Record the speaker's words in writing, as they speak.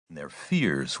their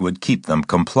fears would keep them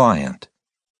compliant.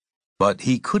 But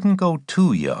he couldn't go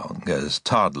too young, as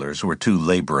toddlers were too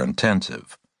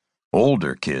labor-intensive.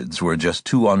 Older kids were just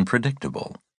too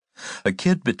unpredictable. A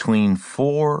kid between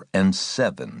 4 and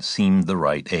 7 seemed the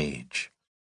right age.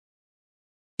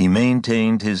 He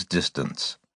maintained his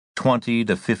distance, 20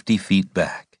 to 50 feet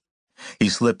back. He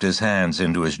slipped his hands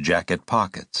into his jacket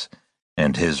pockets,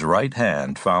 and his right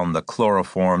hand found the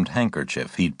chloroformed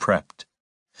handkerchief he'd prepped.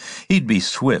 He'd be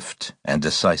swift and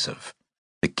decisive.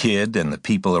 The kid and the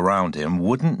people around him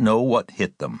wouldn't know what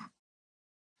hit them.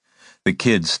 The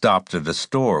kid stopped at a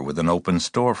store with an open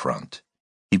storefront.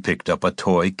 He picked up a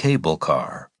toy cable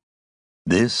car.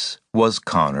 This was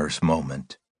Connor's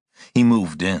moment. He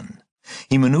moved in.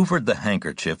 He maneuvered the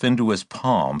handkerchief into his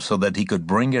palm so that he could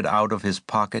bring it out of his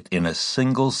pocket in a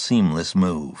single seamless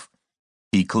move.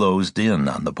 He closed in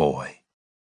on the boy.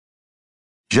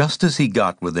 Just as he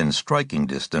got within striking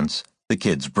distance, the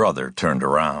kid's brother turned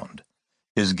around.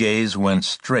 His gaze went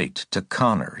straight to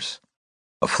Connor's.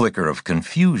 A flicker of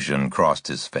confusion crossed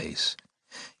his face.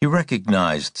 He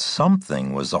recognized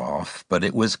something was off, but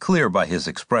it was clear by his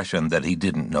expression that he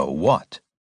didn't know what.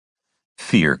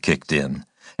 Fear kicked in,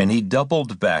 and he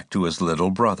doubled back to his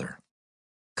little brother.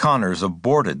 Connors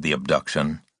aborted the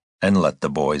abduction and let the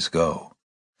boys go.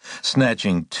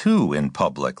 Snatching two in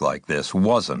public like this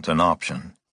wasn't an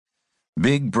option.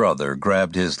 Big Brother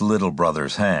grabbed his little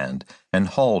brother's hand and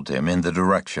hauled him in the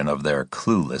direction of their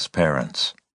clueless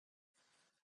parents.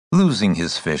 Losing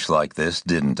his fish like this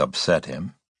didn't upset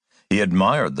him. He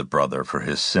admired the brother for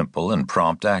his simple and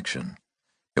prompt action.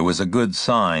 It was a good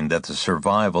sign that the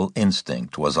survival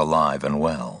instinct was alive and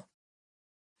well.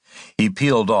 He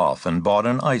peeled off and bought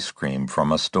an ice cream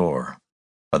from a store.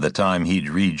 By the time he'd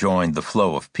rejoined the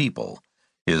flow of people,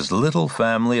 his little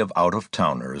family of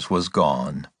out-of-towners was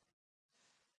gone.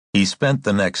 He spent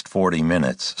the next 40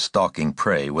 minutes stalking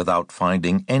prey without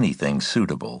finding anything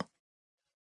suitable.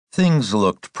 Things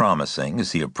looked promising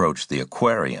as he approached the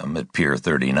aquarium at Pier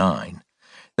 39.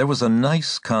 There was a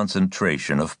nice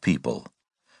concentration of people.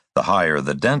 The higher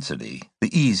the density,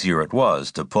 the easier it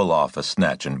was to pull off a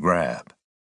snatch and grab.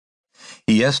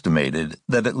 He estimated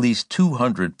that at least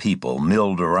 200 people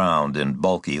milled around in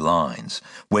bulky lines,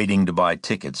 waiting to buy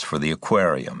tickets for the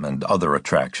aquarium and other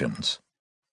attractions.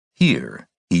 Here,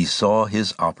 he saw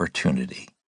his opportunity.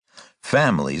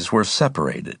 Families were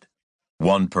separated.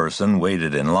 One person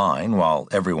waited in line while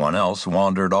everyone else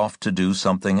wandered off to do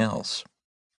something else.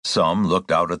 Some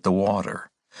looked out at the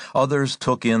water. Others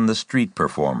took in the street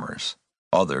performers.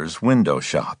 Others window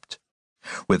shopped.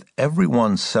 With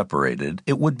everyone separated,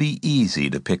 it would be easy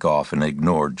to pick off an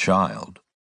ignored child.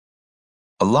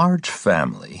 A large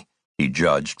family, he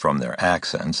judged from their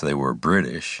accents they were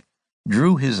British,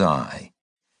 drew his eye.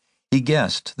 He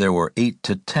guessed there were 8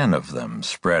 to 10 of them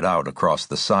spread out across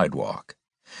the sidewalk.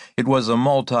 It was a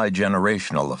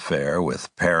multi-generational affair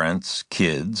with parents,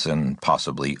 kids, and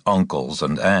possibly uncles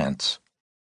and aunts.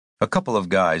 A couple of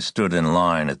guys stood in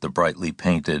line at the brightly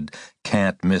painted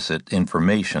Can't Miss It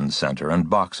information center and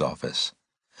box office.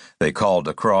 They called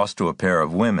across to a pair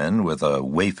of women with a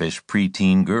waifish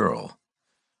preteen girl.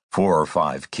 4 or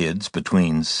 5 kids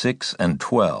between 6 and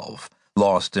 12,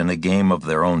 lost in a game of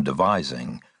their own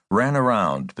devising, ran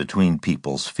around between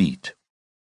people's feet.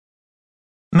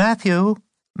 "Matthew!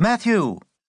 Matthew!"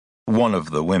 one of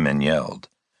the women yelled.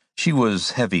 She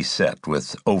was heavy-set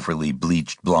with overly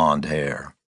bleached blonde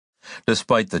hair.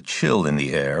 Despite the chill in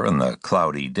the air and the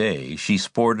cloudy day, she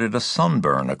sported a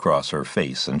sunburn across her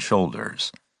face and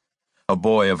shoulders. A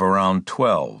boy of around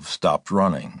 12 stopped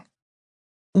running.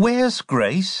 "Where's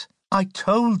Grace? I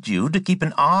told you to keep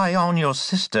an eye on your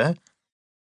sister."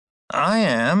 "I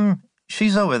am.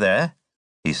 She's over there,"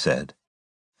 he said.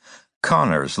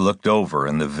 Connors looked over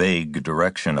in the vague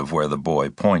direction of where the boy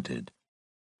pointed.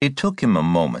 It took him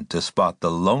a moment to spot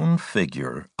the lone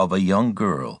figure of a young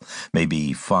girl,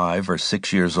 maybe 5 or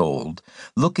 6 years old,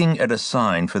 looking at a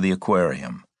sign for the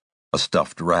aquarium, a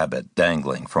stuffed rabbit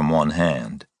dangling from one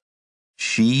hand.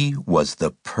 She was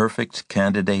the perfect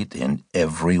candidate in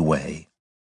every way.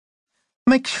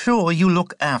 "Make sure you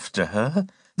look after her.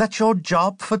 That's your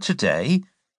job for today."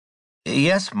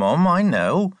 "Yes, Mom, I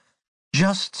know."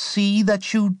 "Just see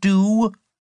that you do."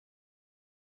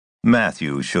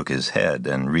 Matthew shook his head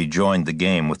and rejoined the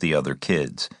game with the other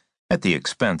kids, at the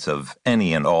expense of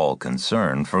any and all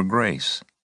concern for Grace.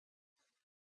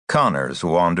 Connors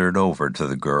wandered over to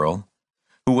the girl,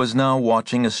 who was now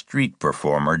watching a street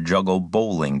performer juggle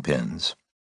bowling pins.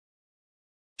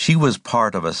 She was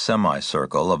part of a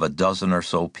semicircle of a dozen or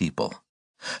so people.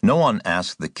 No one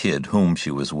asked the kid whom she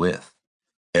was with.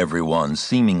 Everyone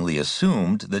seemingly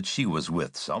assumed that she was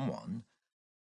with someone,